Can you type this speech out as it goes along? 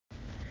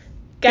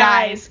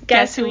Guys,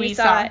 guess who we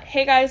saw?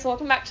 Hey guys,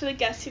 welcome back to the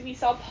Guess Who We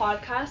Saw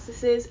podcast.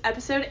 This is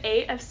episode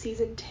 8 of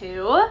season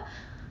 2.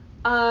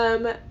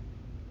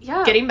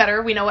 Yeah. Getting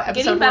better. We know what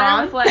episode we're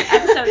on. With what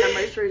episode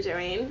numbers we're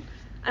doing.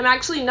 I'm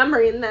actually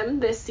numbering them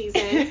this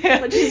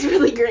season, which is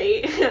really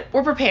great.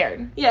 We're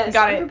prepared. Yes,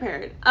 we're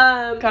prepared.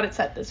 Got it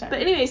set this time. But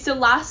anyway, so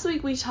last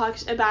week we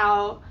talked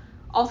about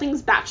all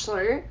things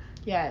Bachelor.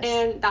 Yes.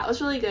 And that was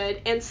really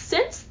good. And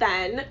since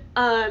then,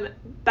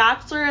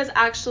 Bachelor has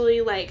actually,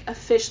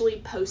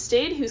 officially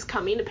posted who's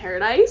coming to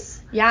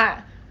Paradise.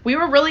 Yeah. We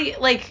were really,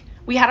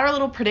 we had our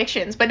little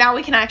predictions, but now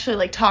we can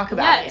actually, talk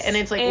about it. And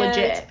it's,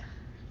 legit.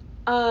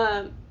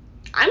 I'm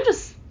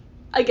just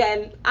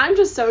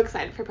so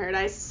excited for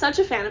Paradise. Such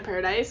a fan of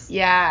Paradise.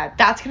 Yeah.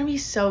 That's going to be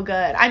so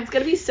good. It's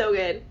going to be so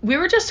good. We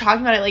were just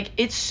talking about it.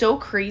 It's so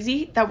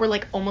crazy that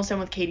we're, almost done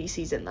with Katie's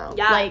season, though.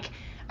 Yeah.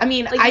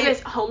 You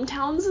guys,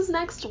 Hometowns is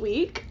next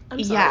week.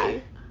 I'm sorry. Yeah.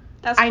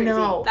 That's crazy. I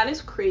know. That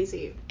is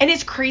crazy. And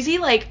it's crazy,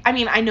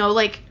 I know,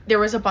 there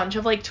was a bunch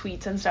of,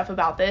 tweets and stuff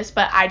about this,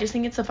 but I just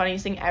think it's the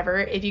funniest thing ever.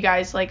 If you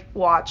guys,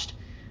 watched,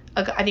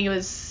 I think it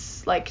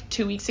was,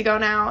 2 weeks ago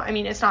now. I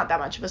mean, it's not that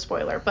much of a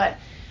spoiler, but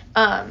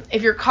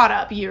if you're caught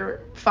up,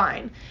 you're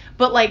fine.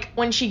 But,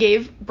 when she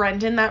gave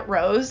Brendan that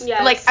rose,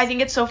 yes. I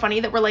think it's so funny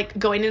that we're,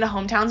 going into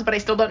Hometowns, but I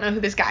still don't know who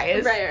this guy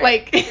is. Right.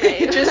 Right.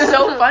 It's just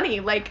so funny,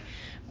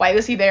 why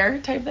was he there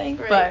type thing.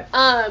 Right.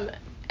 But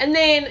and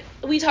then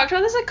we talked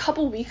about this a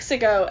couple weeks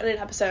ago in an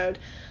episode,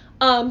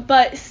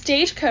 but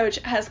Stagecoach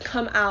has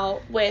come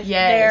out with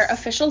their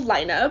official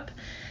lineup,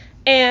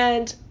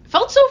 and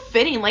felt so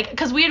fitting,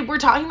 because we were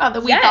talking about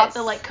that we thought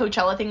the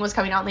Coachella thing was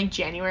coming out in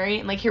January,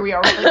 and here we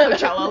are with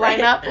Coachella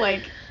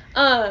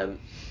lineup,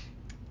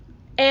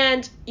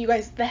 and you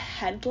guys, the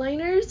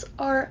headliners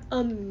are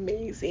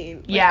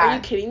amazing. Are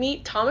you kidding me?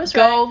 Thomas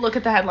Rhett. Go look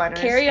at the headliners.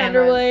 Carrie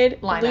Underwood,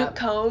 Luke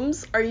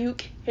Combs. Are you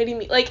kidding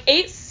me?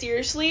 8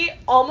 seriously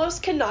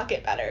almost cannot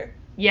get better.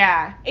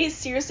 Yeah. 8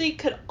 seriously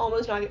could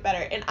almost not get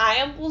better. And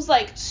I was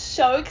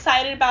so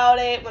excited about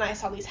it when I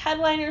saw these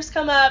headliners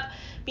come up.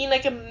 Being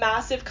a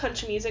massive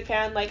country music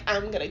fan,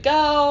 I'm gonna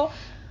go.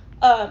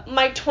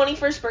 My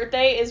 21st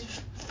birthday is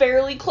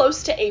fairly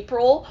close to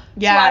April.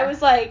 Yeah. So I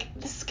was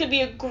this could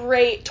be a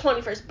great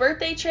 21st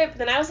birthday trip.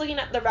 Then I was looking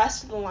at the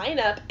rest of the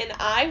lineup, and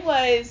I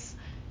was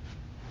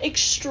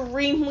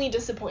extremely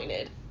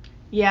disappointed.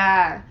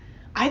 Yeah.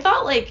 I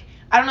thought,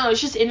 I don't know, it's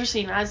just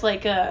interesting. I was,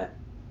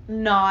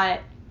 not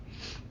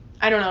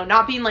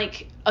being,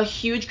 a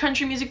huge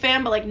country music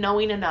fan, but,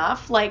 knowing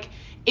enough.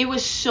 It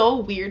was so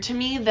weird to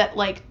me that,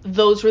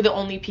 those were the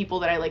only people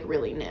that I,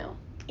 really knew.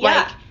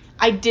 Yeah.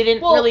 I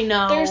didn't really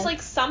know.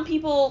 There's, some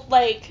people,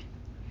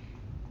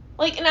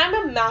 and I'm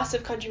a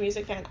massive country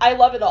music fan. I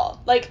love it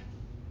all.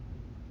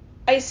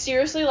 I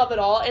seriously love it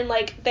all. And,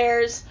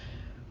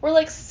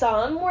 were,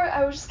 some where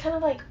I was just kind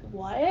of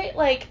what?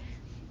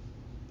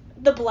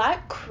 The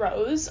Black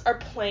Crowes are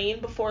playing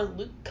before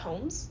Luke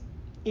Combs.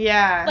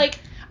 Yeah.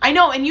 I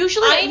know, and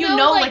usually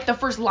the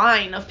first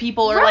line of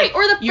people are, right,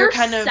 or the you're first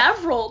kind of,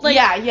 several.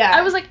 Yeah.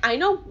 I was I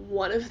know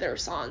one of their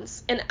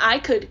songs, and I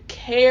could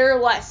care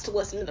less to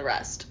listen to the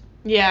rest.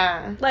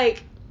 Yeah.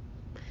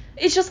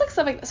 It's just,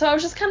 stuff like that. So I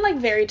was just kind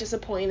of, very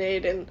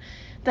disappointed, and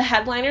the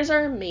headliners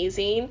are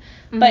amazing,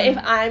 but if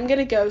I'm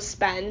gonna go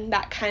spend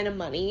that kind of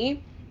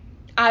money,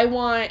 I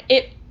want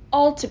it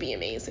all to be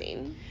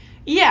amazing.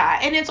 Yeah,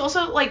 and it's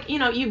also,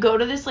 you go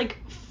to this,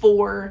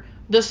 for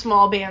the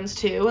small bands,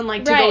 too, and,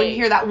 to go and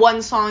hear that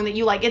one song that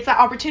you like. It's that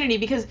opportunity,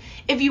 because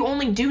if you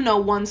only do know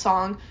one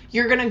song,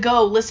 you're gonna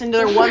go listen to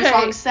their one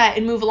song set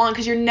and move along,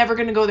 because you're never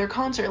gonna go to their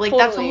concert. Totally.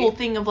 That's the whole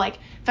thing of,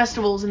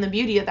 festivals and the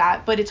beauty of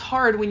that, but it's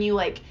hard when you,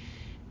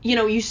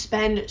 you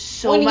spend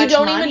so much money. When you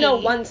don't even know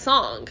one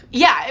song.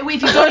 Yeah,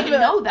 if you don't even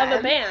know them.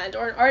 Of a band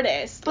or an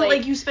artist.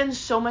 But, you spend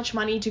so much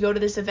money to go to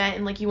this event,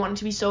 and, you want it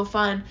to be so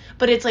fun,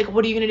 but it's,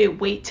 what are you gonna do?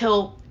 Wait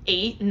till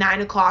 8,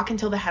 9 o'clock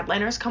until the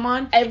headliners come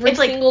on? Every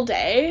single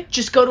day?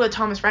 Just go to a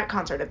Thomas Rhett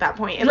concert at that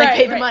point and,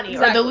 pay the money.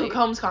 Exactly. Or the Luke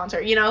Combs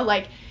concert,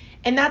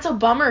 and that's a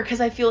bummer, because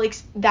I feel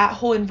that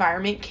whole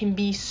environment can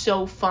be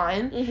so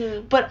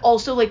fun, but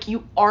also,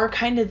 you are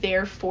kind of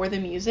there for the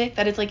music,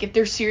 that it's, if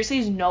there seriously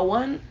is no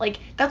one,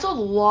 that's a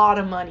lot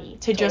of money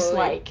to just,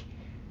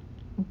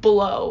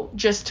 blow,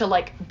 just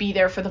to, be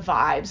there for the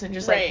vibes and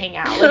just, hang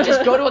out.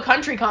 Just go to a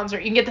country concert.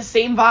 You can get the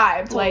same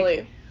vibe.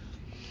 Totally.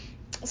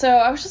 So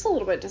I was just a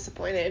little bit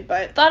disappointed,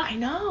 but thought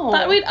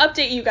we'd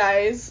update you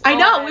guys. I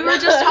know, we were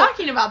just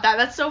talking about that.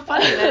 That's so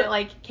funny that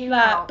it came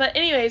out. But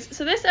anyways,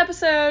 so this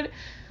episode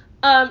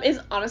is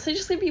honestly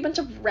just gonna be a bunch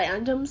of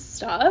random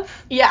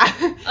stuff. Yeah.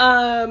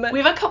 We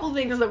have a couple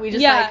things that we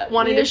just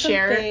wanted to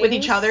share with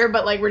each other,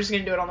 but we're just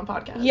gonna do it on the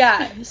podcast.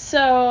 Yeah.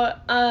 So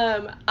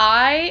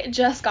I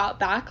just got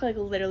back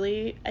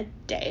literally a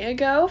day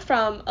ago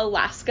from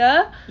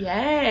Alaska.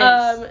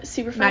 Yes.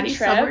 Super fun Maddie's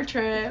trip. summer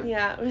trip.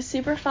 Yeah, it was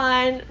super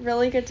fun.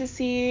 Really good to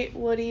see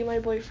Woody, my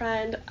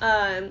boyfriend.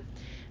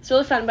 It's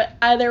really fun, but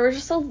there were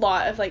just a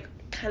lot of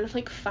kind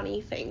of funny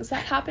things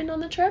that happened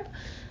on the trip.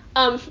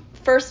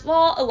 First of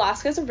all,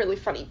 Alaska is a really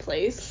funny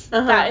place.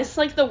 That is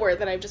the word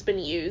that I've just been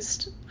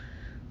used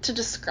to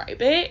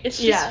describe it. It's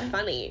just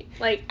funny.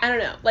 Like, I don't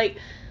know. Like,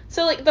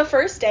 so, like, the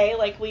first day,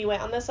 like, we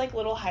went on this, like,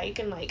 little hike,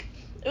 and, like,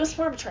 it was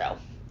more of a trail.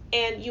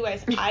 And you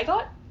guys, I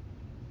got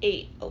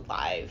ate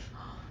alive.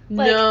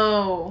 Like,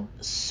 no.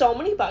 So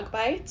many bug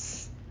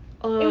bites.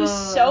 It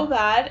was so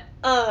bad.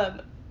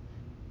 I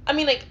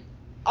mean, like,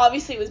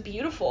 obviously it was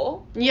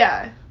beautiful.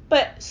 Yeah.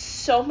 But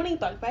so many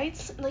bug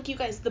bites. And, like, you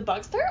guys, the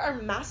bugs there are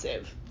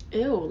massive.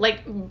 Ew.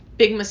 Like,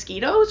 big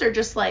mosquitoes or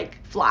just,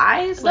 like,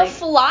 flies? The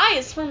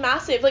flies were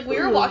massive. Like, we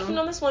were walking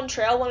on this one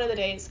trail one of the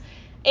days,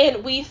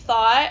 and we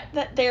thought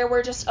that there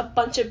were just a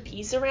bunch of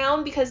bees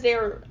around because they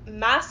were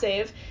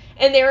massive,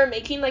 and they were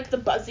making, like, the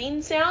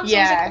buzzing sound. So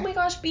I was like, oh my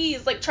gosh,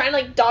 bees. Like, trying to,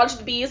 like, dodge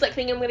the bees, like,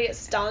 thinking I'm going to get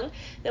stung.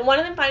 Then one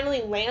of them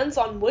finally lands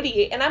on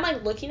Woody, and I'm,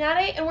 like, looking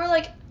at it, and we're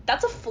like,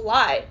 that's a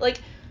fly.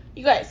 Like,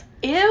 you guys.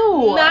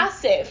 Ew.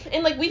 Massive.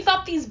 And, like, we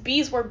thought these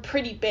bees were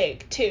pretty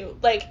big, too.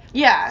 Like,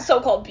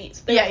 so-called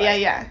bees.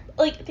 Yeah.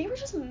 Like, they were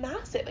just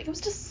massive. Like, it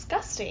was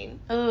disgusting.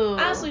 Ooh.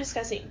 Absolutely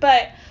disgusting.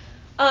 But,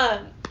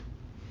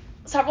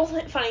 several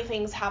funny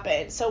things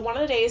happened. So, one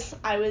of the days,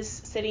 I was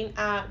sitting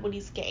at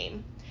Woody's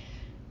game.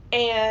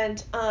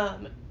 And,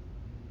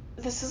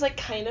 this is, like,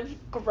 kind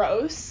of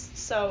gross.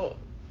 So,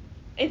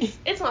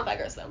 it's not that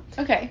gross, though.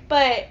 Okay.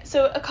 But,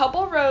 so, a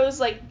couple rows,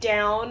 like,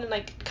 down and,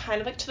 like,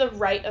 kind of, like, to the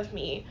right of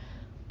me,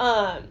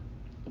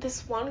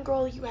 this one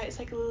girl, you guys,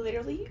 like,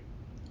 literally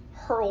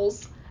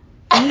hurls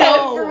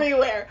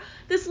everywhere.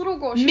 This little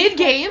girl.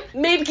 Mid-game?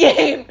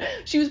 Mid-game.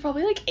 She was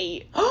probably, like,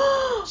 8.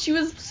 She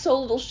was so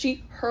little.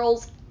 She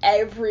hurls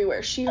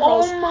everywhere. She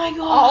hurls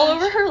all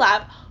over her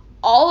lap,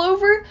 all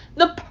over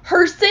the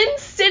person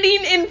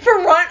sitting in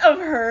front of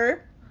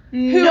her.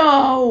 Who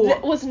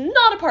was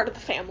not a part of the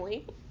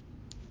family.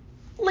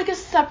 Like a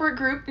separate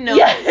group? No.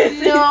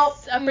 Yes. No.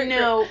 Separate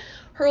group.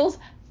 Hurls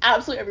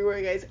absolutely everywhere,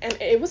 you guys. And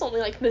it was only,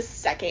 like, the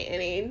second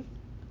inning.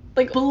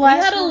 Like, we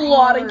had a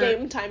lot of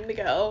game time to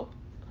go.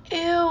 Ew.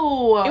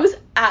 It was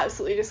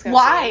absolutely disgusting.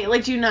 Why?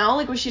 Like, do you know?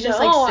 Like, was she just,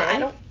 like, sick? I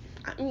don't.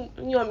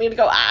 You want me to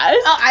go ask?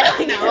 Oh, I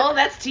don't know.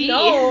 That's tea.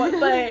 No,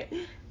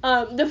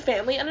 but the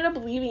family ended up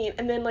leaving,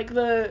 and then, like,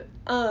 the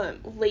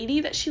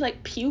lady that she,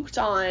 like,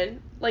 puked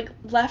on, like,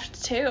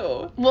 left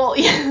too. Well,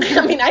 yeah.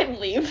 I mean, I'd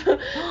leave.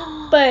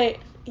 But,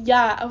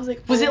 yeah, I was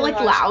like, was it, like,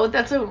 loud?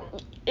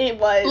 It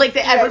was. Like,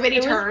 everybody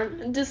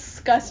turned?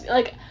 Disgusting.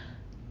 Like,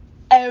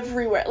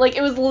 everywhere. Like,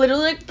 it was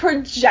literally, like,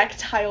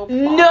 projectile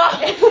vomit. No!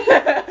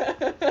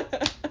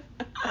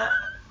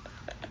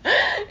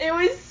 It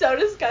was so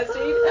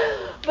disgusting,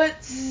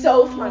 but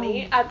so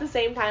funny at the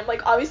same time.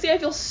 Like, obviously, I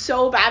feel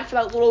so bad for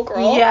that little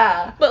girl.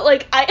 Yeah. But,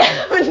 like, I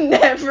have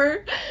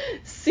never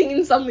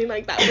seen something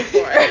like that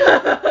before.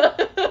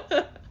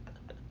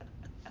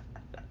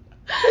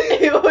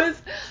 It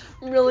was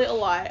really a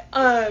lot.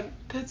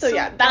 So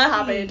yeah, that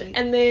happened.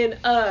 And then,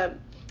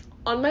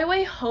 on my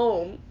way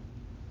home,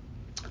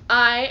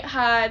 I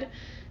had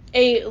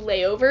a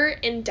layover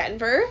in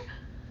Denver.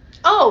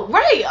 Oh,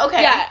 right,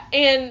 okay. Yeah,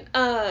 and,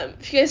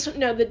 if you guys don't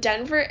know, the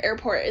Denver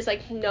airport is,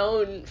 like,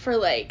 known for,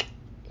 like,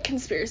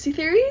 conspiracy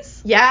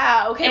theories.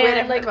 Yeah, okay, and, wait,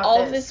 I've like, heard about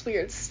all of this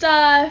weird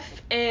stuff,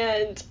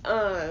 and,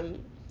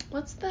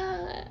 what's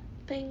that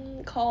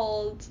thing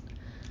called?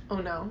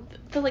 Oh, no.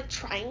 The like,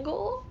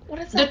 triangle? What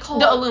is that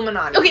called? The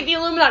Illuminati. Okay, the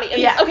Illuminati.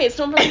 And yeah. Okay, it's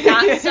known for, like,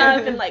 that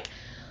stuff, and, like,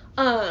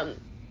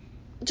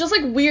 just,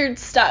 like, weird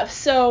stuff.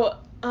 So,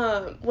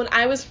 when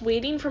I was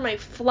waiting for my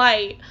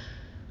flight,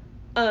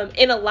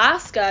 in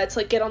Alaska to,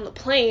 like, get on the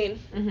plane,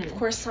 of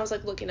course, I was,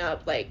 like, looking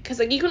up, like, because,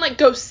 like, you can, like,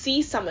 go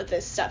see some of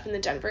this stuff in the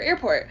Denver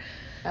airport.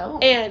 Oh.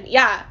 And,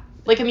 yeah.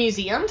 Like a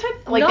museum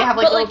type? Like, they have,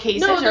 like, little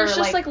cases? No, there's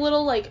just, like,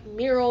 little, like,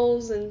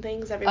 murals and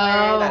things everywhere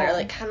that are,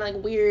 like, kind of,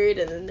 like, weird,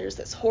 and then there's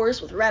this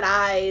horse with red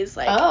eyes,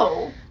 like.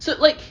 Oh. So,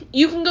 like,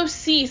 you can go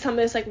see some of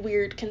this, like,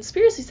 weird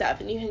conspiracy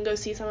stuff, and you can go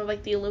see some of,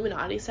 like, the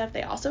Illuminati stuff.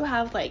 They also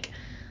have, like,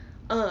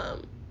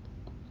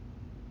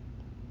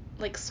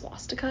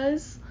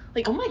 swastikas.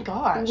 Like, oh my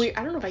gosh. I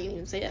don't know if I can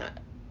even say that.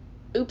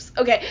 Oops.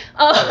 Okay.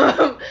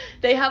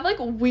 They have, like,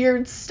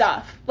 weird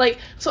stuff. Like,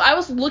 so I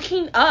was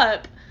looking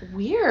up.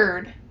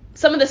 Weird.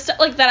 Some of the stuff,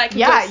 like, that I could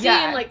go see,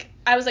 and, like,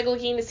 I was, like,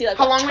 looking to see, like,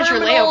 how long was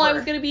your layover? I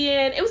was going to be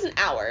in. It was an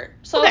hour.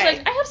 So I was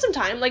like, I have some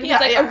time. Like,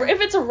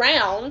 if it's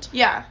around.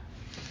 Yeah.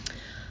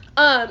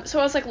 So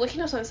I was, like,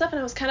 looking up some of the stuff,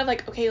 and I was kind of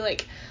like, okay,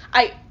 like,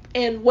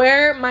 and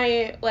where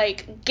my,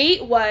 like,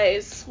 gate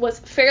was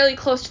fairly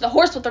close to the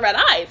horse with the red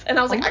eyes. And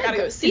I was like, I gotta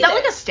go see it. Is that,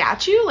 like, a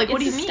statue? Like, what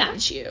do you mean? It's a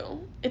statue.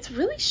 It's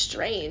really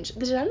strange.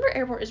 The Denver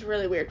airport is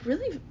really weird.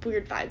 Really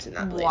weird vibes in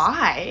that place.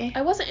 Why?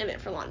 I wasn't in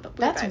it for long, but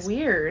weird vibes. That's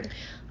weird.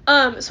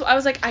 So I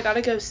was like, I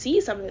gotta go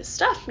see some of this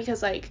stuff,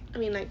 because, like, I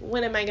mean, like,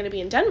 when am I gonna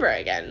be in Denver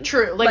again?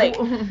 True. Like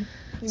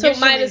so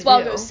might as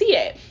well go see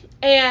it.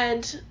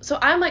 And so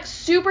I'm, like,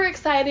 super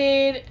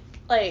excited,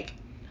 like,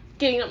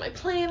 getting on my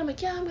plane. I'm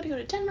like, yeah, I'm gonna go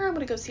to Denver. I'm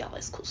gonna go see all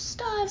this cool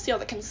stuff, see all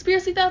the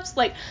conspiracy stuff.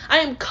 Like, I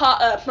am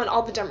caught up on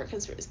all the Denver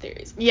conspiracy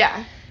theories.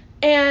 Yeah.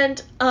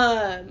 And,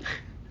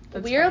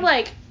 we're,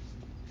 like,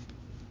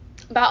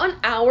 about an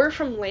hour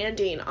from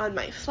landing on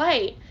my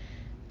flight,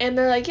 And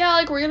they're like, yeah,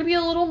 like, we're gonna be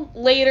a little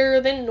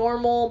later than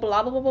normal,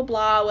 blah, blah, blah, blah,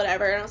 blah,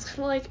 whatever. And I was kind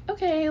of like,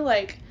 okay,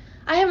 like,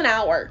 I have an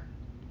hour.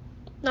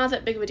 Not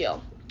that big of a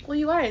deal. Well,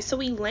 you guys, so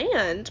we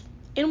land,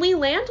 and we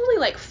land only,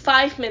 like,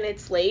 5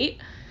 minutes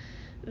later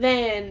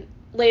than,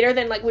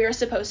 like, we were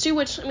supposed to,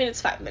 which, I mean,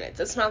 it's 5 minutes.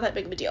 It's not that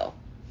big of a deal.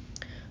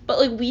 But,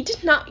 like, we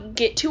did not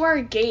get to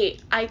our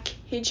gate, I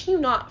kid you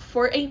not,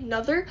 for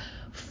another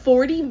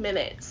 40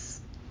 minutes.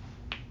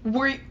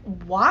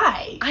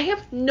 Why? I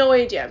have no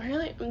idea.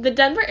 Apparently, the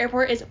Denver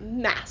airport is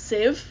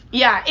massive.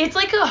 Yeah, it's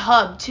like a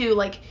hub too.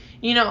 Like,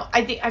 you know,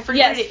 I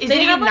forget what it is. Is it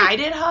a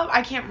United hub?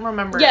 I can't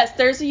remember. Yes,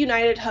 there's a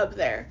United hub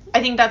there.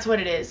 I think that's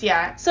what it is.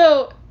 Yeah.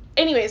 So,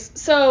 anyways,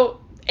 it's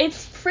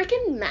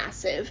freaking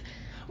massive.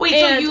 Wait,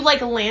 so you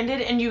like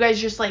landed and you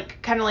guys just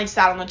like kind of like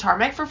sat on the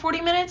tarmac for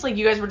 40 minutes? Like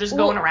you guys were just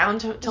going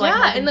around to like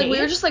yeah, and like we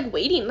were just like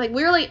waiting. Like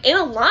we were like in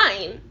a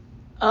line.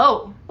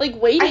 Oh.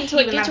 Like waiting to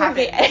like get to our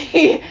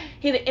gate.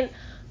 And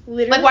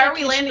literally, like, why are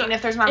we landing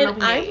if there's not an open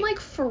gate? And I'm, like,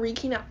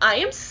 freaking out. I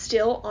am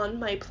still on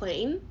my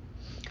plane.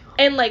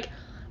 And, like,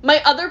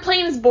 my other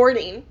plane is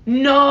boarding.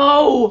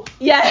 No!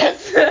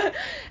 Yes.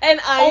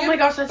 And I oh, my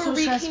gosh, that's so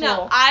stressful.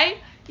 Out.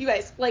 You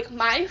guys, like,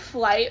 my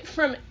flight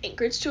from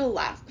Anchorage to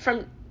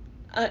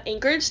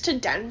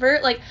Denver,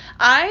 like,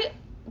 I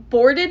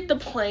boarded the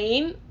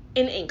plane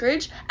in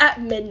Anchorage at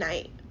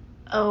midnight.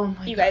 Oh, my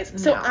God. You guys.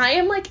 So I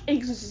am, like,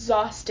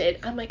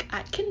 exhausted. I'm like,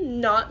 I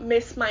cannot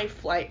miss my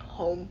flight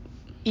home.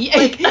 Yeah.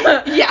 Like,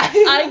 yeah.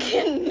 I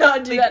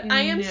cannot do like, that. I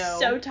am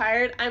so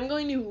tired. I'm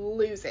going to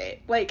lose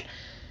it. Like,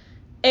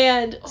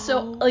 and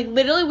so, like,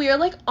 literally we are,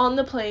 like, on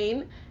the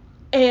plane,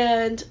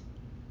 and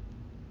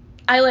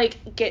I,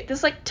 like, get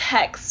this, like,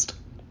 text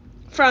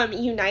from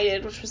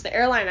United, which was the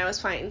airline I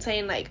was flying,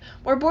 saying, like,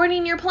 we're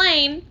boarding your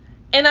plane,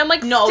 and I'm,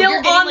 like, still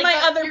you're getting, on like,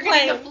 my other you're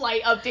plane. Getting the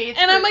flight updates.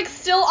 And I'm, like,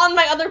 still on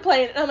my other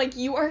plane, and I'm, like,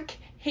 you are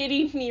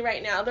kidding me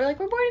right now. They're, like,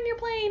 we're boarding your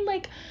plane,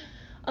 like,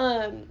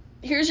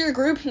 here's your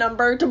group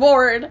number to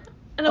board.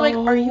 And I'm like,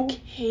 are you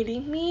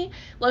kidding me?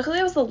 Luckily,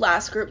 I was the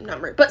last group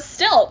number. But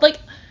still, like,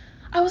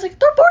 I was like,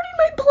 they're boarding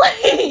my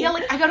plane. Yeah,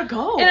 like, I gotta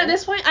go. And at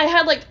this point, I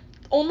had, like,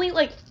 only,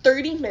 like,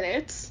 30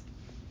 minutes.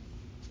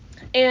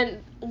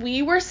 And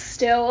we were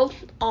still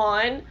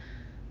on,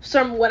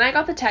 from when I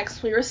got the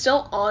text, we were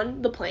still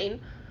on the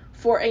plane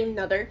for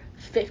another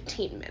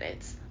 15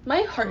 minutes.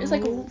 My heart is,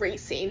 like,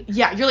 racing.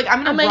 Yeah, you're like,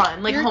 I'm gonna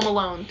run, like, Home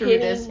Alone through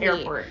this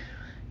airport.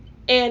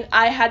 And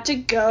I had to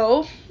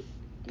go,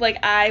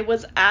 like, I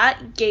was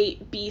at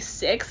gate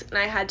B6, and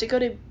I had to go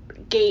to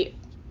gate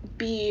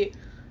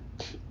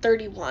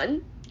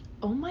B31.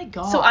 Oh, my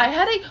God. So I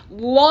had a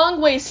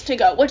long ways to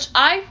go, which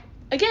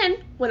again,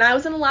 when I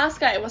was in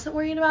Alaska, I wasn't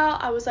worried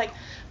about. I was like,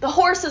 the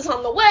horse is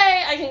on the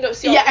way. I can go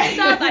see all this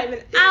stuff. I have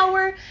an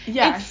hour.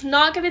 Yeah. It's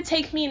not going to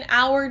take me an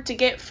hour to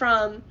get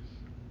from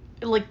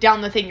like, down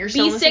the thing. You're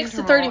still in the same B6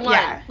 to 31.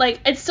 Yeah. Like,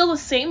 it's still the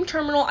same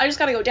terminal. I just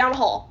got to go down a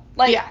hall.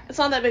 Like, it's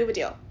not that big of a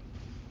deal.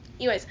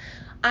 Anyways,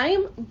 I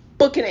am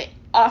booking it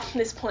off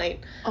this plane.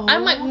 Oh.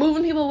 I'm, like,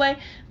 moving people away.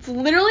 It's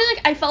literally,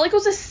 like, I felt like it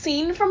was a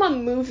scene from a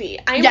movie.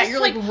 You're,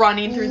 like,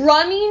 running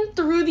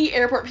through the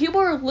airport. People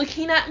are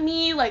looking at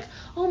me, like,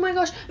 oh, my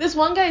gosh. This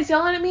one guy is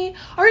yelling at me,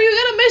 are you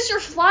gonna miss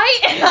your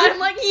flight? And I'm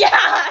like,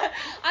 yeah.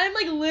 I'm,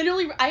 like,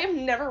 literally, I have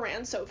never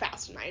ran so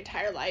fast in my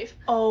entire life.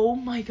 Oh,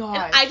 my God.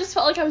 And I just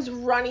felt like I was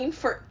running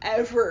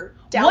forever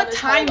down What this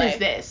time hallway. is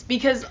this?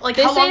 Because, like,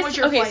 how long was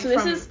your flight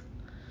from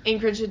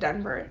Anchorage to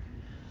Denver?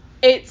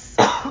 It's,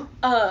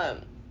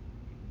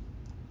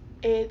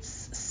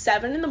 it's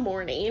 7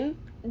 a.m,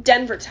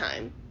 Denver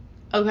time.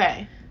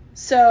 Okay.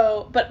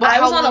 So, but I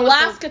was on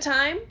Alaska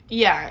time.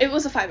 Yeah. It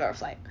was a 5-hour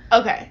flight.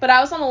 Okay. But I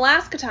was on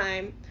Alaska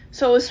time,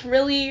 so it was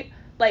really,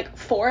 like,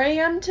 4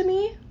 a.m. to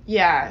me.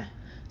 Yeah.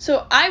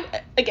 So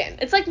again,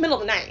 it's like middle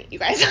of the night, you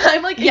guys.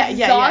 I'm, like,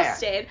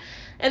 exhausted. Yeah.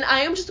 And I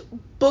am just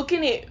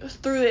booking it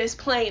through this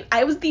plane.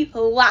 I was the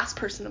last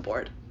person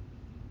aboard.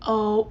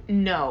 Oh,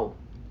 no.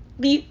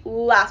 The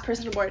last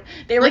person aboard.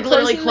 They were like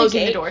literally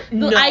closing the door.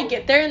 No. I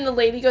get there and the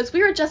lady goes,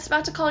 we were just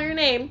about to call your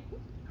name. I'm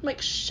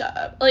like, shut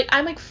up. Like,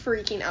 I'm, like,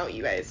 freaking out,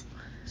 you guys.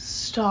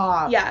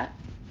 Stop. Yeah.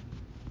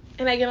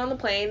 And I get on the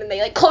plane and they,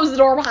 like, close the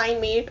door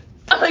behind me.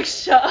 I'm like,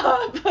 shut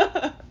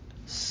up.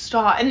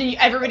 Stop. And then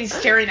everybody's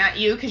staring at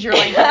you because you're,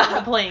 like, on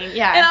the plane.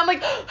 Yeah. And I'm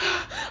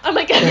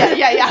like,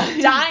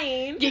 yeah.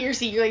 dying. Get your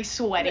seat. You're, like,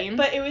 sweating.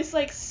 But it was,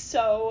 like,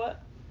 so.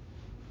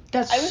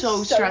 That's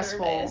so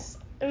stressful. Nervous.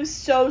 It was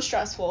so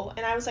stressful,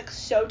 and I was, like,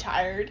 so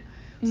tired. I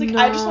was like,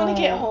 I just want to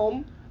get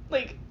home.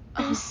 Like,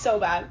 it was so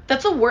bad.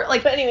 That's the worst.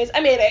 Like, but anyways, I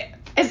made it.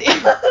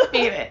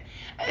 Made it.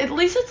 At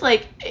least it's,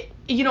 like,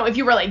 you know, if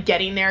you were, like,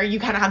 getting there,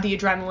 you kind of have the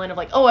adrenaline of,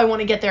 like, oh, I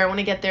want to get there.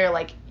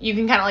 Like, you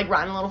can kind of, like,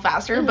 run a little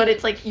faster. Mm-hmm. But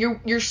it's, like,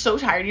 you're so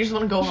tired. You just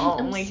want to go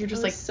home. Like, you're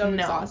just, like, so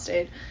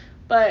exhausted.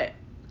 But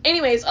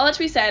anyways, all that to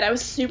be said, I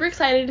was super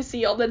excited to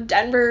see all the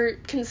Denver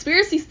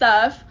conspiracy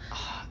stuff.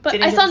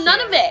 But I saw none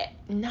of it.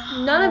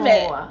 No. None of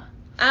it.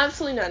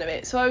 Absolutely none of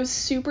it. So I was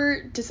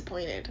super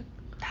disappointed.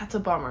 That's a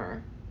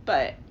bummer.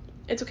 But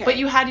it's okay. But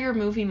you had your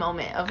movie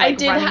moment of, like,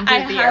 running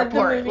through the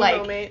airport. The movie like,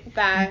 moment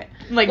that,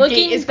 like,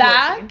 looking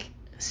back,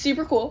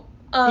 super cool.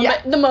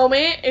 But the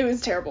moment, it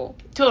was terrible.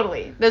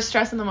 Totally. The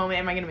stress in the moment,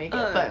 am I going to make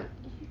it?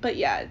 But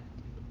yeah,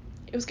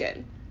 it was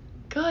good.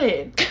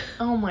 Good.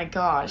 Oh my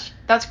gosh.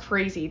 That's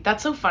crazy.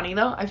 That's so funny,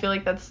 though. I feel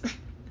like that's...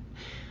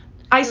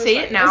 I say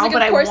it now,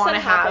 but I want to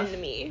have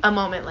a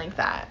moment like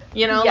that.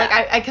 You know?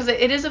 Yeah. Like, because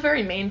it is a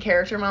very main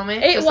character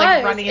moment. It was.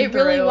 Like, running it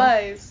really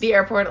was. The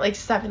airport at, like,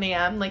 7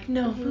 a.m. Like,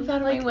 no, move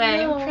out of my way.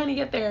 No. I'm trying to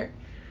get there.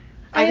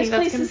 I have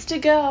places to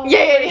go.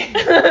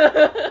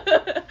 Yeah.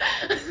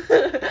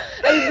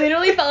 I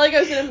literally felt like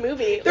I was in a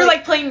movie. They're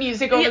like playing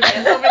music over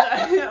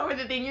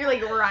the thing. You're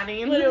like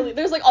running. Literally,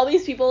 there's like all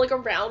these people like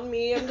around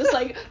me. I'm just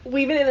like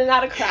weaving in and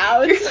out of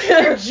crowds.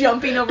 You're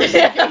jumping over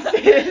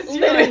suitcases.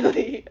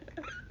 Literally.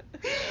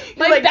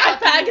 My like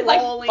backpack is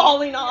like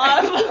falling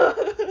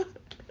off.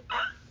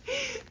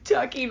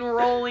 Tucking,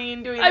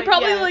 rolling, doing. I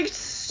probably looked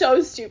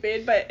so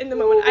stupid, but in the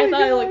moment I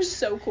thought I looked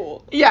so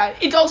cool. Yeah,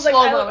 it's all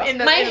slow-mo.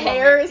 My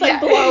hair is like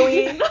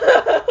blowing.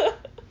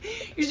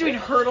 You're just doing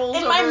hurdles.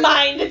 In my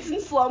mind, it's in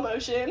slow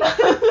motion.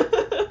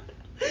 That's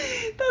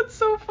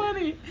so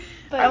funny.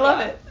 But I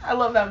love it. I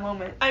love that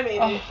moment. I made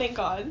it. Thank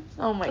God.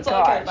 Oh my gosh. That's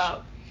all I cared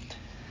about.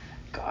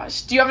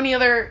 Gosh, do you have any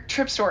other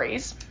trip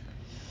stories?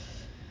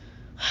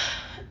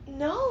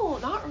 No,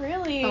 not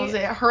really. That was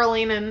it.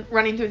 Hurling and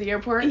running through the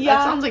airport. Yeah.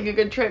 That sounds like a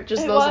good trip.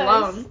 Just those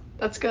alone.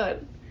 That's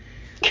good.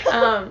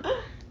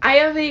 I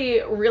have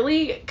a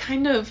really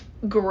kind of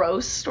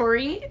gross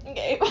story.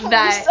 Okay. We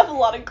just have a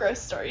lot of gross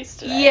stories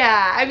today.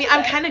 Yeah. I mean,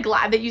 I'm kind of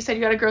glad that you said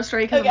you had a gross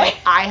story because I'm like,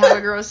 I have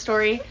a gross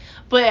story.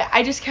 But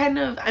I just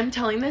I'm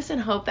telling this in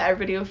hope that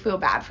everybody will feel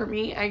bad for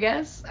me, I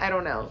guess. I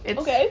don't know.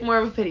 It's more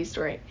of a pity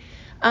story.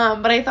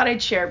 But I thought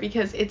I'd share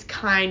because it's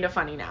kind of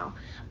funny now.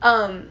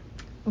 I've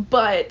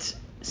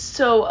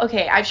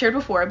shared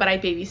before, but I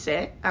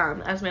babysit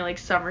as my, like,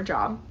 summer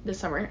job this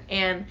summer.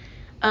 And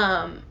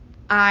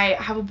I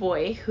have a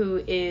boy who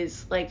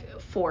is,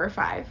 like, 4 or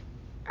 5.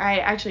 I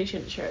actually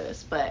shouldn't share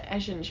this, but I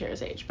shouldn't share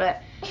his age,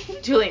 but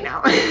too late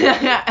now.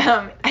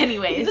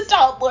 Anyways. He's a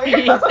toddler.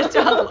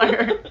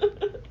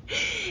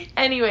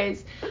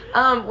 Anyways,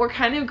 we're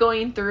kind of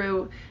going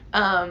through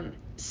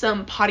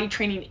some potty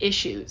training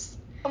issues.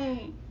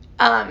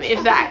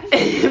 If that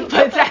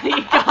puts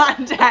any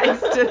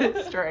context to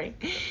the story.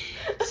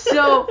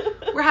 So,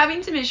 we're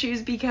having some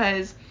issues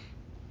because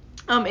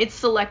it's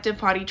selective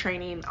potty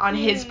training on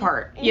his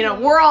part. You know,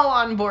 we're all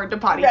on board to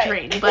potty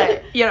train,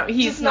 but, you know,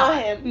 he's just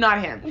not him.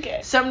 Not him. Okay.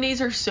 Some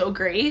days are so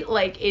great,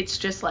 like, it's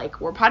just like,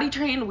 we're potty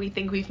trained, we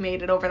think we've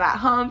made it over that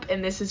hump,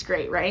 and this is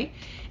great, right?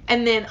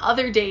 And then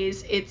other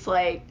days, it's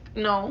like,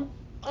 no,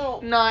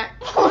 not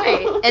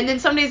quite. And then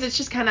some days it's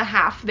just kind of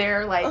half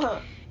there,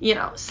 like, you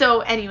know. So,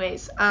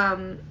 anyways,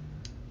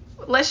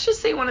 let's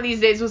just say one of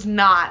these days was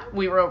not,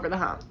 we were over the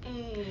hump.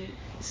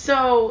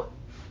 So,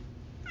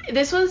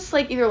 this was,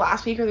 like, either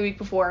last week or the week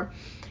before,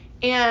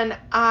 and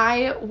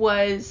I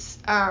was,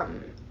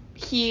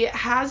 he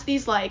has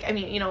these, like, I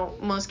mean, you know,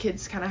 most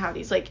kids kind of have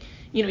these, like,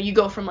 you know, you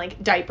go from,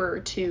 like,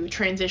 diaper to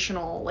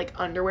transitional, like,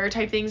 underwear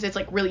type things. It's,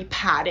 like, really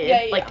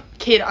padded, like,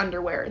 kid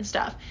underwear and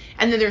stuff.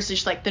 And then there's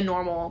just, like, the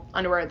normal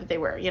underwear that they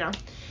wear, you know.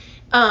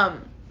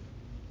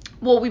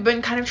 Well, we've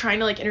been kind of trying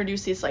to, like,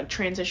 introduce this, like,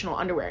 transitional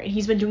underwear, and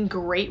he's been doing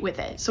great with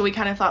it. So we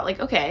kind of thought, like,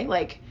 okay,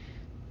 like,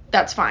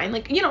 that's fine.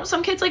 Like, you know,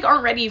 some kids, like,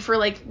 aren't ready for,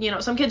 like, you know,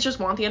 some kids just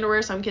want the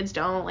underwear, some kids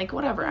don't, like,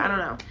 whatever. I don't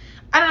know.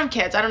 I don't have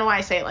kids. I don't know why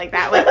I say it like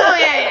that. Like, oh,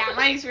 yeah,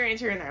 my experience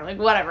here and there. Like,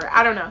 whatever.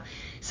 I don't know.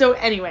 So,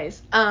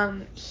 anyways,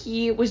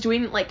 he was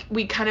doing, like,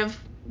 we kind of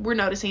were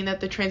noticing that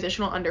the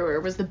transitional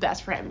underwear was the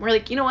best for him. We're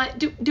like, you know what?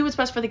 Do what's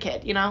best for the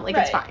kid, you know? Like,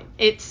 it's fine.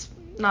 It's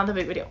not that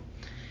big of a deal.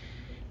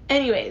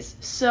 Anyways,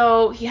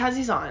 so he has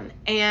these on,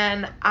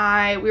 and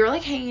we were,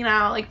 like, hanging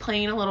out, like,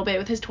 playing a little bit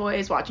with his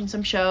toys, watching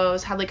some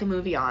shows, had, like, a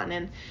movie on,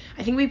 and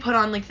I think we put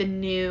on, like, the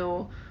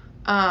new,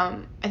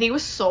 I think it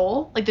was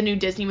Soul, like, the new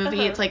Disney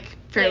movie. It's, like,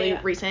 fairly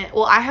recent.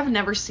 Well, I have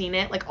never seen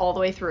it, like, all the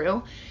way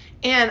through,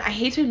 and I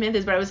hate to admit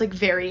this, but I was, like,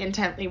 very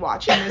intently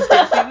watching this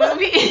Disney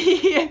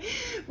movie,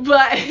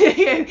 but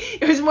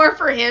it was more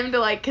for him to,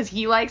 like, because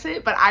he likes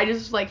it, but I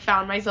just, like,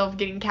 found myself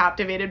getting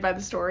captivated by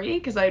the story,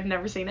 because I had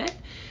never seen it.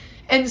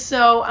 And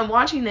so I'm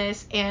watching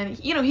this, and,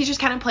 you know, he's just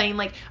kind of playing,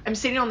 like, I'm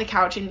sitting on the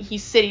couch, and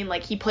he's sitting,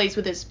 like, he plays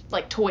with his,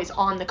 like, toys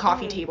on the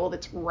coffee table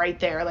that's right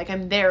there. Like,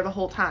 I'm there the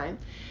whole time.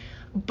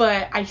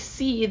 But I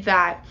see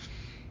that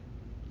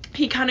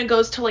he kind of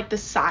goes to, like, the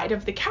side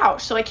of the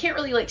couch. So I can't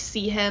really, like,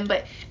 see him,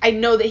 but I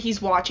know that he's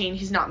watching.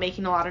 He's not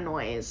making a lot of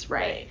noise,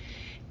 right?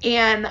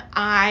 And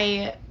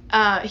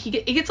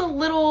it gets a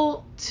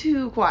little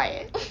too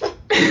quiet.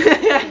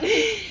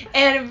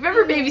 And if you've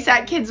ever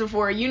babysat kids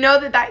before, you know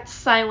that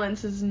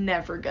silence is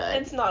never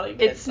good. It's not a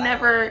good silence.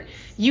 Never,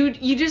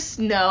 you just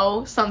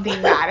know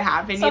something bad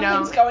happened, you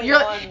know? Something's going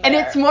on there. And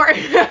it's more of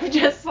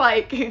just,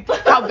 like,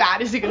 how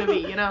bad is it going to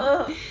be, you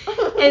know?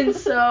 And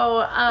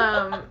so,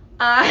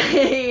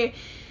 I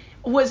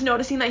was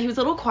noticing that he was a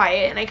little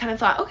quiet, and I kind of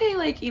thought, okay,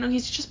 like, you know,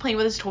 he's just playing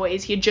with his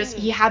toys.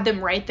 He had them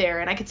right there,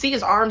 and I could see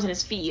his arms and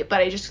his feet, but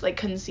I just, like,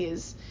 couldn't see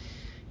his,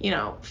 you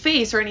know,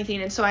 face or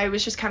anything. And so I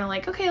was just kind of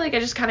like, okay, like, I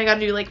just kind of got to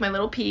do, like, my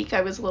little peek.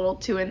 I was a little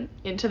too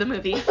into the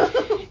movie.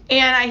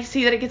 And I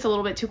see that it gets a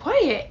little bit too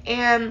quiet,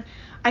 and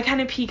I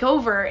kind of peek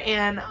over,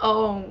 and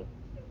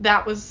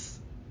that was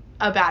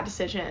a bad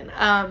decision.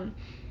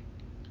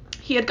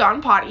 He had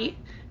gone potty,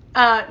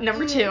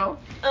 number 2.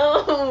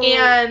 Oh.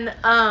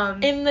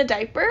 And in the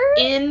diaper?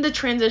 In the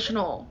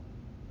transitional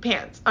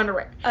pants,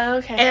 underwear.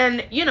 Okay.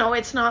 And,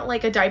 it's not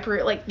like a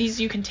diaper, like, these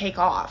you can take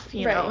off,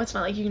 you right. know? It's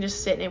not like you can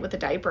just sit in it with a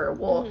diaper.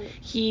 Well,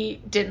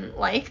 he didn't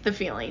like the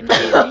feeling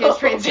in his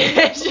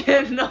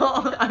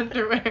transitional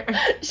underwear.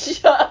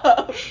 Shut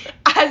up.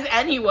 As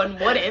anyone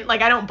wouldn't.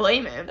 Like, I don't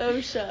blame him. Oh,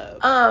 shut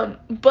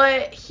up.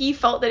 But he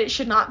felt that it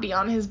should not be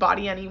on his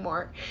body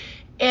anymore.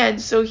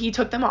 And so he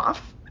took them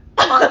off.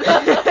 Like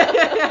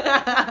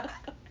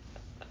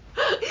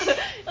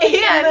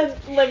in the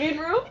living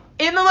room?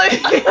 In the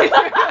living room.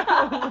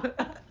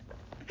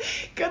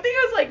 Good thing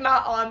it was, like,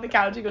 not on the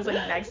couch. It was, like,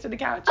 next to the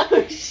couch.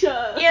 Oh, shut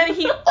up. And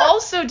he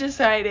also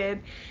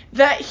decided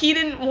that he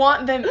didn't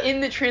want them in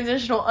the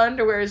transitional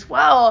underwear as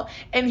well,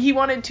 and he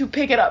wanted to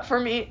pick it up for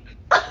me.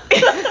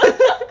 You're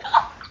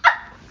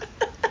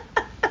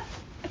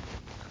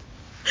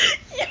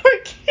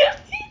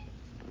kidding?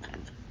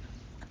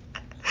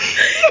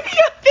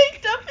 You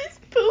picked up his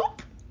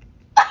poop?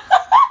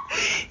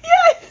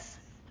 Yes.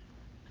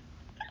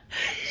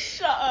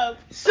 Shut up.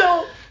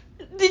 So,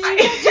 did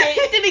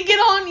it get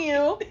on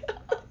you?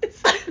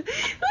 Listen.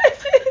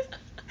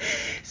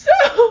 So,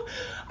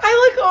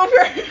 I look over,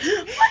 what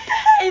the heck?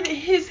 And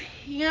his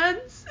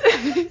hands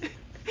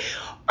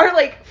are,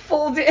 like,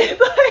 folded,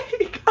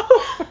 like,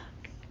 over,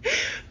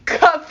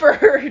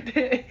 covered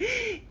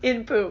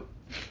in poop.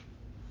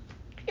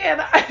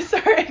 And I'm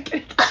sorry, I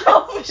can't.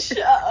 Oh, shut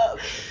up.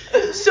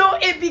 So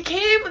it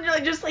became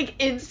just like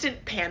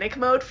instant panic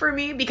mode for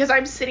me, because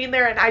I'm sitting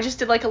there and I just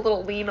did like a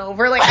little lean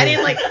over. Like I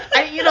didn't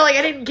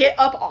I didn't get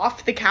up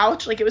off the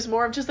couch. Like it was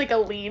more of just like a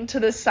lean to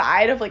the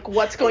side of like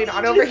what's going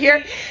on over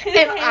here.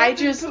 And I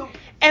just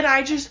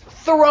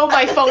throw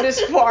my phone as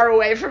far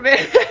away from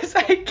it as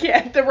I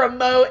can. The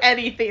remote,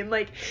 anything.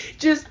 Like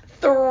just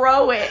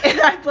throw it.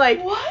 And I'm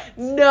like, what?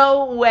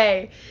 No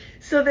way.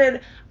 So then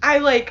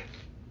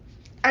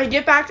I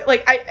get back to,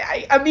 like,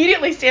 I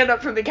immediately stand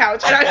up from the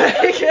couch, and I'm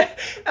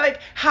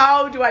like,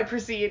 how do I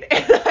proceed?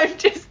 And I'm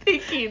just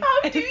thinking.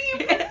 How do you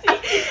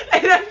proceed?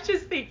 And I'm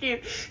just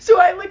thinking. So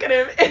I look at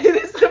him, and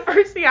this is the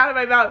first thing out of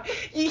my mouth.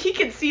 He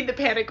can see the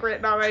panic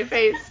written on my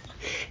face.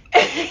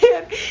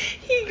 And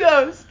he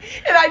goes,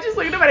 and I just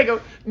look at him, and I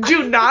go,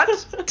 do not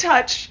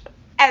touch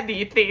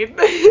anything.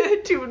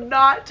 Do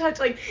not touch,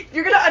 like, if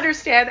you're gonna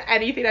understand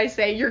anything I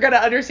say, you're gonna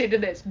understand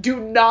this. Do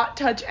not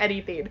touch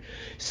anything.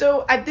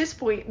 So at this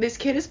point, this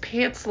kid is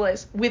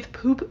pantsless with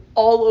poop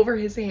all over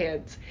his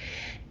hands.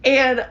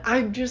 And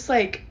I'm just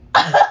like,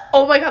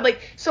 oh my god, like,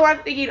 so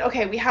I'm thinking,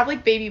 okay, we have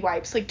like baby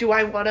wipes. Like, do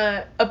I want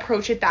to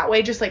approach it that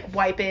way? Just like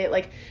wipe it,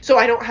 like, so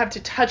I don't have to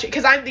touch it.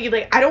 Because I'm thinking,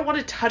 like, I don't want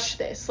to touch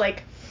this.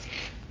 Like,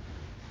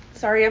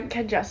 sorry, I'm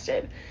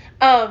congested.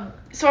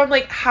 So I'm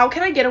like, how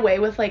can I get away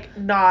with like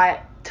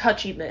not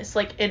touching this,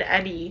 like, in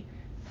any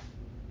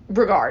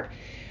regard?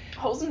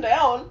 Hose him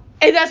down.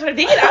 And that's what I'm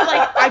thinking. I'm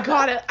like, I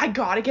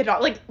gotta get it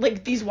off.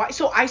 Like these wipes.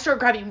 So I start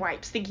grabbing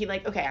wipes, thinking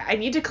like, okay, I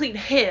need to clean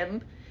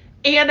him,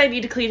 and I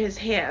need to clean his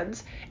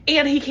hands,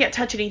 and he can't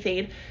touch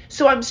anything.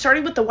 So I'm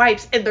starting with the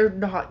wipes, and they're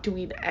not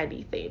doing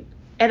anything.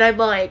 And I'm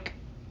like,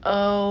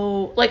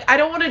 oh, like, I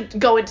don't want to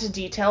go into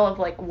detail of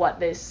like what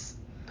this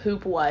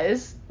poop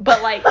was,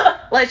 but like,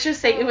 let's just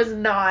say it was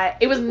not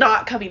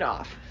coming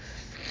off.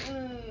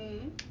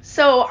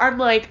 So I'm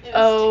like,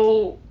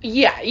 oh,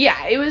 yeah,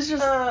 it was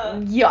just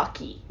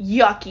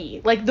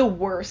yucky, like the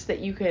worst that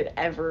you could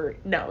ever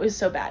know. It was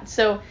so bad.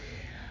 So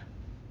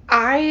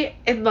I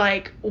am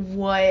like,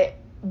 what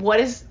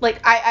is,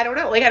 like, I don't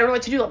know, like, I don't know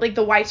what to do. Like,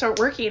 the wipes aren't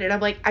working, and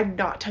I'm like, I'm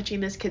not touching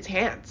this kid's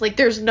hands. Like,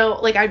 there's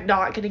no, like, I'm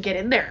not gonna get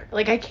in there.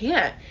 Like, I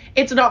can't.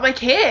 It's not my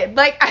kid.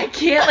 Like, I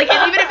can't, like,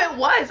 and even if it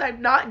was,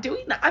 I'm not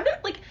doing that. I'm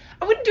not, like,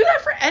 I wouldn't do that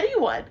for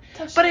anyone.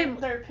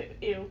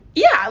 Ew.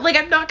 Yeah, like,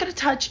 I'm not gonna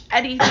touch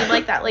anything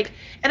like that. Like,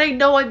 and I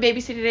know I'm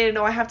babysitting it, and I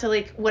know I have to,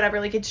 like, whatever,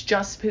 like, it's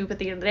just poop at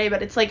the end of the day,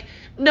 but it's like,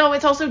 no,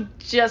 it's also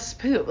just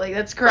poop. Like,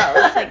 that's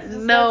gross. Like,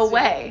 no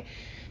way.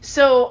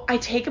 So I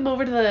take him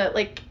over to the,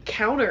 like,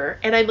 counter,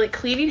 and I'm, like,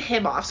 cleaning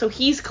him off. So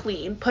he's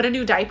clean, put a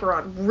new diaper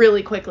on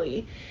really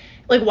quickly,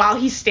 like, while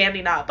he's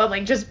standing up. I'm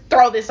like, just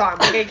throw this on.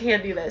 Like, I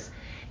can't do this.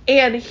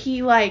 And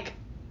he, like,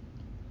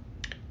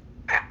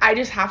 I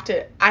have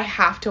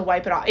to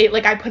wipe it off.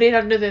 Like, I put it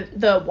under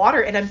the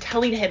water, and I'm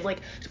telling him,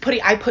 like,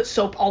 I put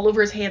soap all over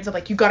his hands. I'm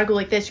like, you gotta go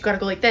like this,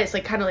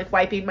 like, kind of, like,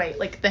 wiping my,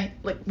 like, the,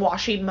 like,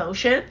 washing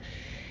motion.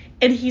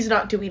 And he's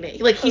not doing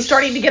it. Like, he's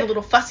starting to get a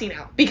little fussy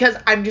now, because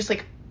I'm just,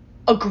 like,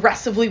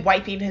 aggressively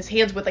wiping his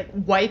hands with, like,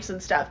 wipes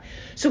and stuff.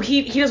 So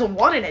he doesn't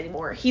want it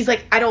anymore. He's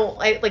like,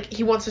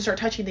 he wants to start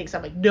touching things.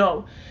 I'm like,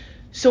 no.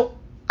 So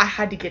I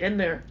had to get in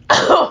there.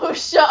 Oh,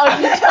 shut up. I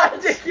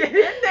had to get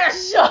in there.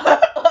 Shut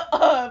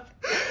up.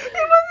 It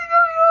wasn't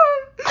going on.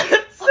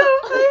 So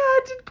I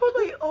had to put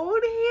my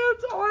own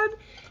hands on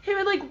him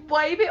and, like,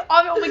 wipe it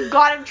off. Oh my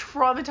god, I'm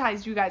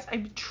traumatized, you guys.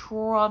 I'm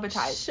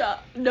traumatized.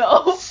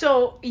 No.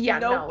 So, yeah,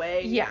 no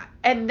way. Yeah.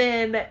 And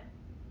then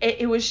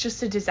it was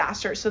just a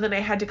disaster. So then I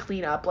had to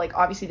clean up, like,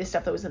 obviously the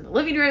stuff that was in the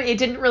living room. It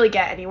didn't really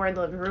get anywhere in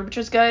the living room, which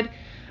was good.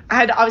 I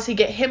had to obviously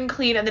get him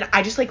clean, and then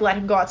I just, like, let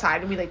him go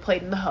outside, and we, like,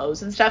 played in the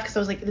hose and stuff, because I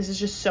was like, this is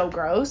just so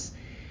gross.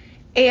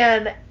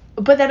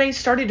 But then I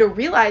started to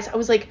realize, I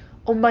was like,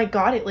 oh my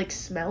god, it, like,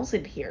 smells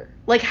in here.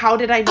 Like, how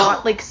did I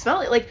not, like,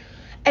 smell it? Like,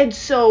 and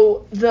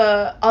so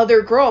the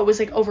other girl was,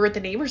 like, over at the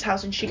neighbor's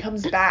house, and she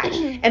comes back,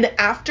 and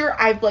after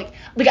I've, like,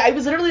 I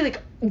was literally,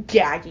 like,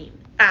 gagging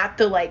at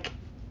the, like,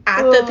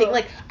 the thing,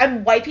 like,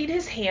 I'm wiping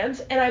his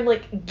hands, and I'm,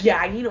 like,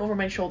 gagging over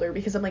my shoulder,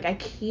 because I'm, like, I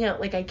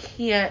can't.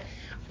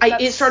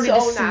 It started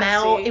to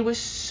smell. Nasty. It was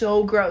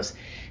so gross.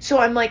 So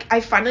I'm, like, I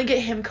finally get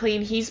him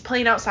clean. He's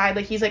playing outside,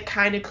 like, he's, like,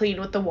 kind of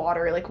clean with the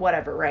water, like,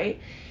 whatever, right?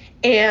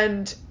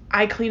 And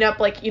I clean up,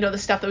 like, you know, the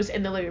stuff that was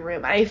in the living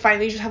room. I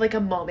finally just have, like,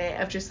 a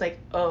moment of just, like,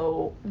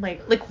 oh,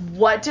 my, like,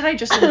 what did I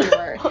just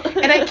endure?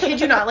 And I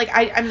kid you not, like,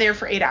 I'm there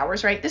for 8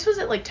 hours, right? This was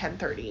at, like,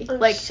 10:30.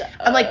 Like,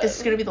 I'm like, this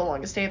is going to be the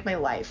longest day of my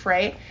life,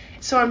 right?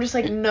 So I'm just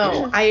like,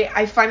 no.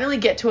 I finally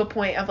get to a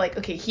point of, like,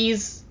 okay,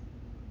 he's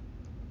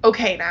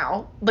okay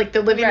now. Like,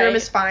 the living room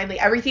is fine.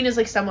 Like, everything is,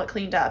 like, somewhat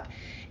cleaned up.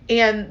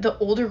 And the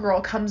older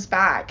girl comes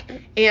back,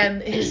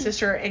 and his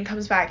sister, and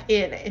comes back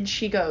in, and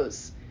she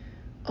goes,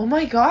 oh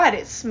my god,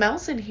 it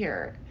smells in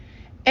here.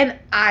 And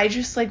I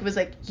just, like, was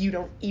like, you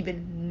don't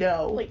even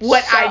know, like,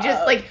 what I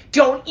just, like,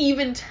 don't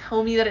even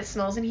tell me that it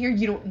smells in here.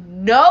 You don't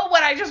know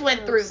what I just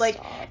went through. Like,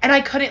 and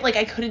I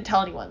couldn't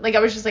tell anyone. Like,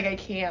 I was just like, I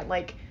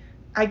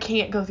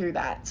can't go through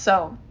that.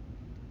 So,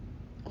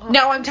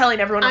 now I'm telling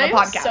everyone on the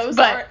podcast. So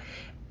but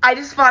I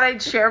just thought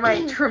I'd share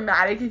my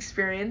traumatic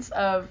experience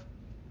of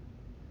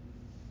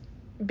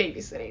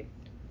babysitting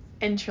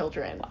and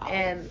children. Wow.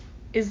 And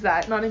is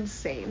that not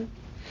insane?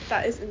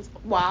 That is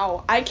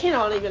wow. I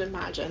cannot even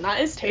imagine. That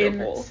is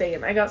terrible.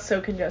 Insane. I got so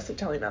congested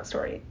telling that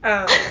story.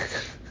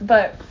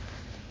 But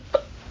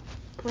oh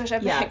my gosh, I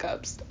have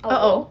hiccups.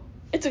 Uh-oh.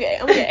 It's okay.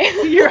 I'm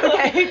okay. You're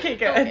okay. Okay,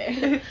 good.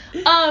 Okay.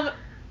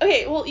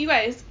 Okay, well, you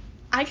guys,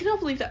 I cannot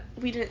believe that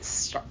we didn't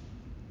start.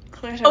 Oh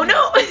my gosh,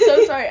 no. I'm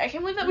so sorry. I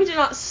can't believe that we did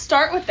not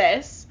start with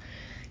this.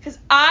 Because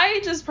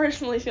I just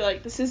personally feel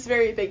like this is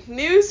very big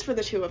news for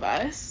the two of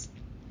us.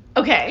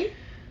 Okay.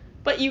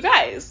 But you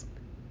guys,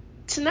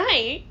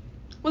 tonight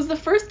was the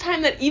first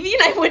time that Evie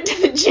and I went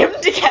to the gym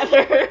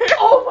together.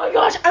 Oh my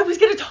gosh, I was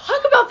going to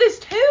talk about this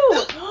too.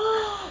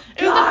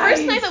 It was the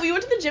first night that we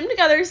went to the gym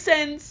together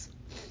since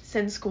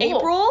school.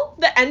 April?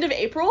 The end of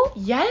April?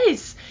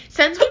 Yes.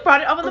 Since we brought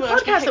it up on the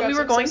podcast that we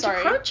were going to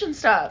Crunch and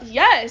stuff.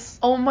 Yes.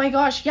 Oh my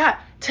gosh, yeah.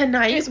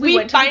 Tonight we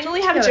went to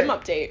finally have a gym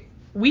update.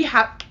 We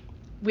have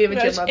a gym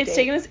update. It's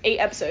taken us 8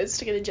 episodes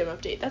to get a gym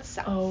update. That's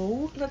sad.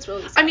 Oh. That's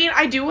really sad. I mean,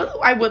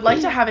 I would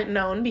like to have it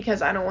known,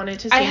 because I don't want it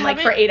to seem like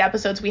for 8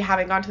 episodes we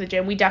haven't gone to the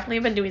gym. We definitely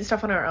have been doing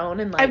stuff on our own,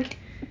 and like...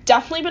 I've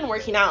definitely been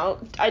working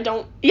out.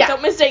 Don't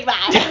mistake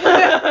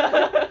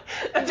that.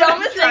 Don't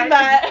mistake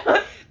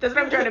that. That's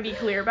what I'm trying to be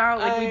clear about.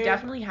 Like, we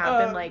definitely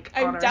have been, like,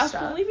 on our stuff. I've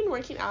definitely been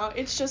working out.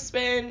 It's just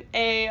been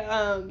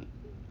a,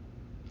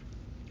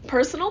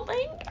 personal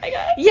thing, I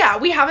guess. Yeah,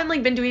 we haven't,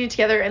 like, been doing it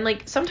together, and,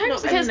 like,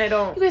 sometimes because I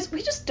don't. You guys,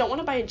 we just don't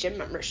want to buy a gym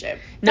membership.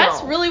 No.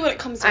 That's really what it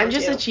comes down to. I'm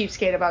just a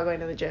cheapskate about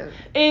going to the gym.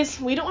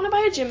 We don't want to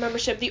buy a gym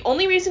membership. The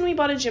only reason we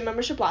bought a gym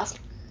membership last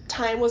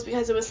time was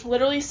because it was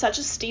literally such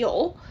a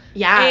steal.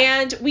 Yeah.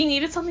 And we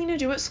needed something to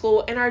do at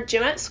school, and our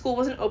gym at school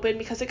wasn't open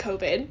because of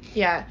COVID.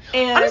 Yeah.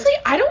 And honestly,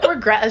 I don't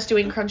regret us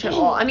doing Crunch at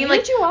all. I mean,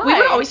 like, we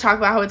would always talk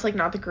about how it's, like,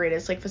 not the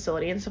greatest, like,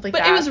 facility and stuff like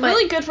that. But it was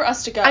really good for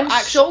us to go. I'm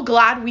so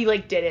glad we,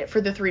 like, did it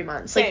for the 3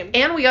 months. Same. Like,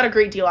 and we got a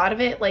great deal out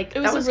of it. Like,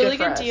 that was a really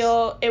good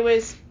deal.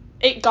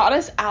 It got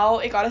us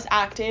out. It got us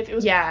active. It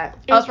was up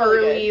really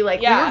early. Good.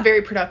 Like, we were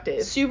very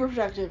productive. Super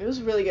productive. It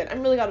was really good.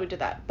 I'm really glad we did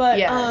that. But,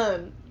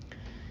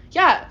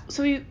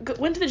 so we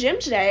went to the gym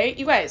today.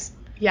 You guys.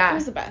 Yeah. It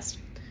was the best.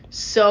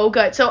 So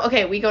good. So,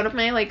 okay, we go to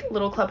my, like,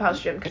 little clubhouse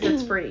gym because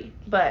it's free,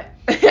 but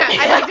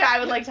I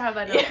would like to have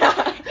that known.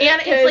 Yeah.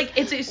 And it's, like,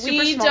 it's super small.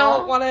 We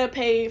don't want to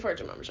pay for a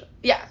gym membership.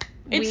 Yeah.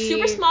 It's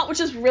super small,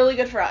 which is really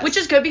good for us. Which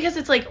is good because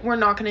it's, like, we're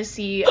not going to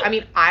see, I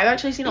mean, I've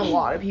actually seen a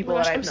lot of people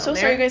that I've known there. I'm so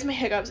sorry, guys, my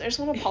hiccups. I just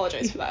want to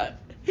apologize for that.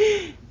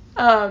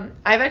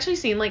 I've actually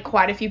seen, like,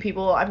 quite a few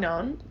people I've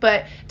known,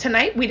 but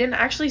tonight we didn't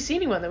actually see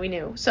anyone that we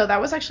knew, so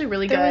that was actually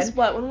really good. There was,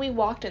 when we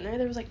walked in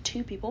there was, like,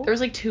 2 people? There was,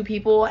 like, 2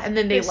 people, and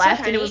then they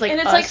left, and it was, like, and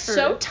it's, like,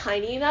 so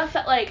tiny enough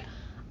that, like,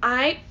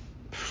 I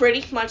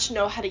pretty much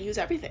know how to use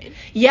everything.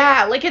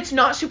 Yeah, like, it's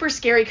not super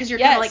scary, because you're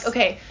kind of like,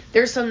 okay,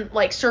 there's some,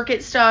 like,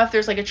 circuit stuff,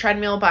 there's, like, a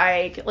treadmill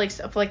bike, like,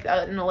 stuff like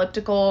an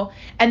elliptical,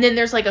 and then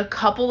there's, like, a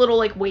couple little,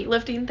 like,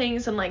 weightlifting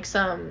things, and, like,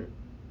 some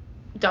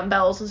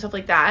dumbbells and stuff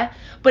like that,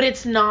 but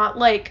it's not,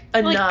 like,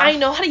 enough. Like, I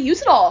know how to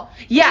use it all.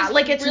 Yeah,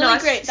 like, it's really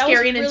not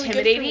scary and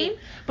intimidating,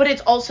 but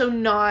it's also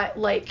not,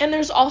 like... And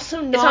there's also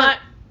not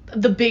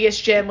the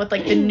biggest gym with,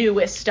 like, the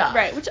newest stuff.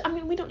 Right, which, I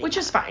mean, we don't need Which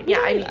that. is fine. Yeah,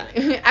 I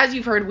mean, as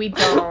you've heard, we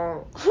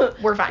don't...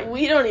 We're fine.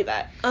 We don't need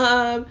that.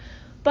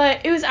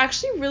 But it was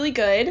actually really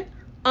good.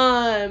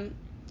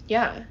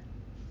 Yeah.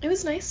 It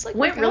was nice, like,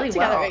 went really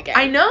together well. again.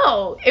 I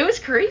know. It was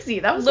crazy.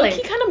 That was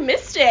Loki kind of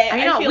missed it.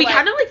 I know. We like,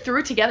 kind of, like, threw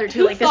it together,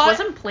 too. Like, this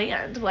wasn't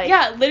planned. Like,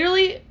 yeah,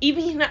 literally,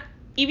 Evie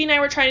and I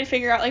were trying to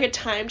figure out, like, a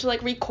time to,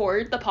 like,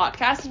 record the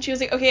podcast, and she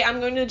was like, okay, I'm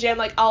going to the gym,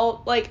 like,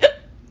 I'll, like,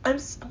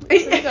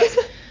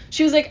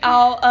 she was like,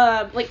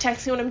 I'll, like,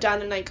 text me when I'm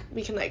done, and, like,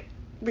 we can, like,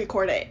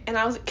 record it. And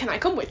I was like, can I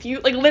come with you?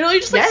 Like,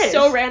 literally just, like,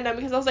 so random,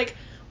 because I was like,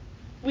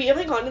 we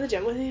haven't gone to the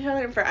gym with each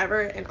other in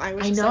forever, and I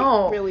was just,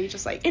 like, really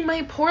just, like... And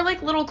my poor,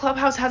 like, little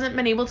clubhouse hasn't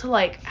been able to,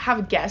 like,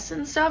 have guests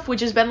and stuff, which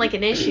has been, like,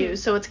 an issue,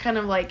 so it's kind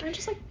of, like... I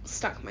just, like,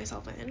 stuck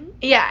myself in.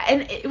 Yeah,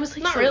 and it was,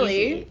 like, not so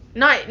really. Easy.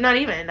 Not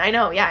even. I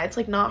know, yeah, it's,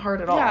 like, not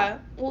hard at all. Yeah,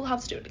 we'll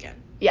have to do it again.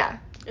 Yeah.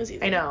 It was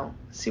easy. I know.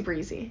 Super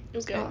easy. It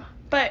was good. Oh.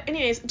 But,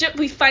 anyways,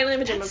 we finally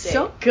have a gym update.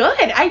 So good.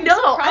 I know.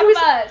 So proud of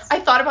us. I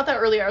thought about that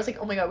earlier. I was like,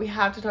 oh my god, we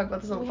have to talk about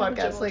this on the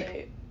podcast. Like,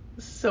 update.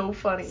 So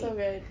funny. So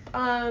good.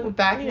 We're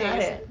back at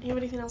it. You have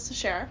anything else to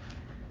share?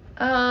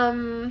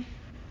 No.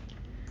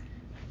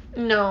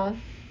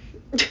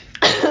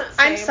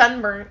 I'm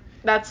sunburnt.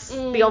 That's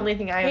the only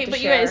thing I have to share. Wait,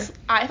 but you guys,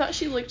 I thought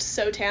she looked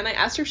so tan. I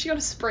asked her if she got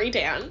a spray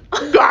tan.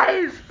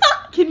 Guys!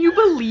 Can you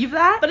believe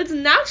that? But it's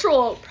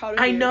natural. Proud of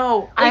you. I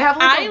know. Like, I have,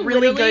 like, a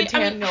really good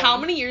tan going. How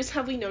many years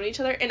have we known each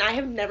other, and I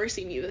have never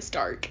seen you this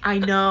dark? I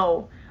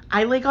know.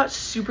 I, like, got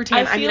super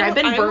tan. I've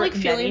been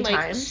burnt many times.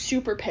 Like,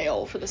 super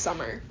pale for the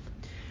summer.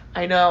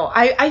 I know.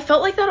 I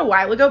felt like that a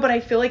while ago, but I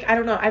feel like, I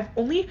don't know, I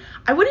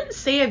wouldn't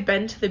say I've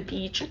been to the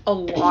beach a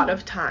lot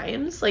of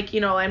times. Like,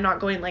 you know, I'm not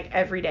going, like,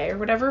 every day or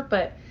whatever,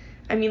 but,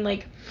 I mean,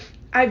 like,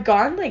 I've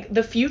gone, like,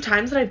 the few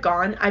times that I've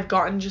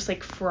gotten just,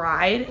 like,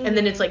 fried, and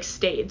then it's, like,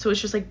 stayed, so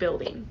it's just, like,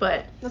 building,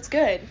 but. That's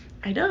good.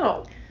 I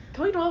know.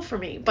 Going well for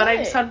me, but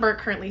I'm sunburnt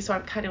currently, so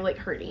I'm kind of, like,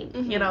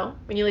 hurting, you know?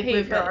 When you, like,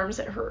 move your arms,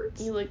 it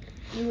hurts. You look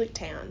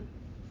tan.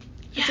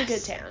 Yes. It's a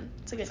good tan.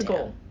 It's a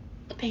goal.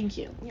 Thank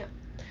you. Yeah.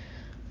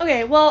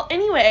 Okay, well,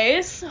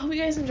 anyways, hope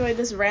you guys enjoyed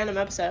this random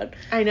episode.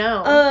 I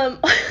know.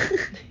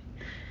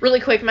 Really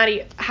quick,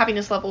 Maddie,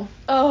 happiness level.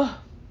 Oh.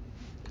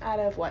 Out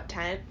of what,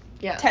 10?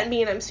 Yeah. 10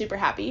 being I'm super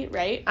happy,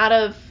 right? Out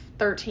of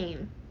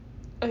 13.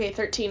 Okay,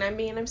 13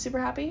 I'm super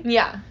happy?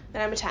 Yeah.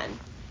 Then I'm a 10.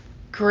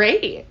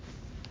 Great.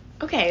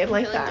 Okay, I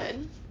like that.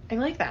 Good. I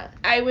like that.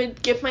 I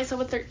would give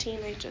myself a 13.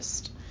 I'm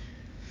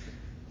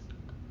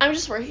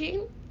just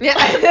working. Yeah.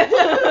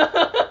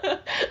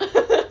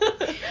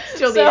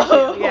 Still the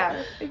issue.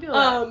 Yeah. I feel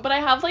that. But I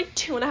have like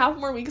 2.5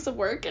 more weeks of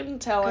work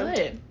until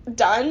I'm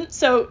done.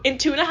 So in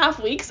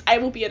 2.5 weeks, I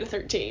will be at a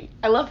 13.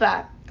 I love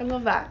that.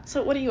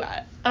 So what are you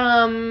at?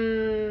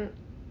 I'm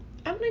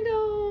gonna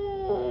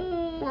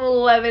go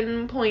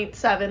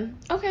 11.7.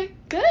 Okay,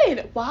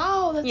 good.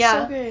 Wow, that's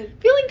so good.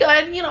 Feeling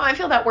good. You know, I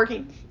feel that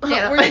working.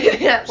 Yeah,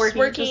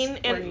 working.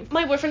 And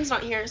my boyfriend's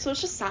not here, so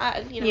it's just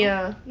sad, you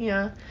know.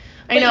 Yeah.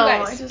 But I know.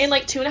 You guys, in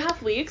like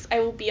 2.5 weeks,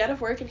 I will be out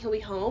of work and he'll be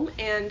home,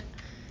 and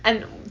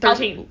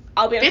 13.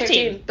 I'll be at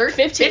 15.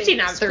 15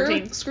 out of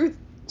 13.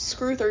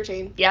 Screw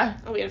 13. Yeah.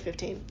 I'll be at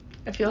 15.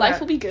 I feel life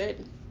will be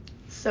good.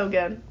 So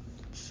good.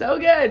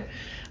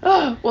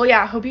 Oh, well,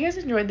 yeah. Hope you guys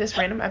enjoyed this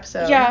random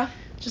episode. Yeah.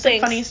 Just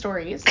like funny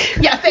stories.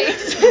 Yeah,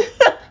 thanks.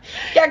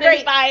 Yeah,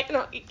 great. Bye.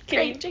 No,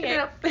 great.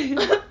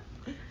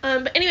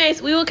 But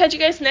anyways, we will catch you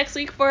guys next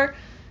week for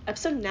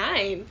episode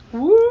 9.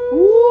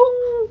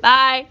 Woo.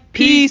 Bye.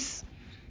 Peace.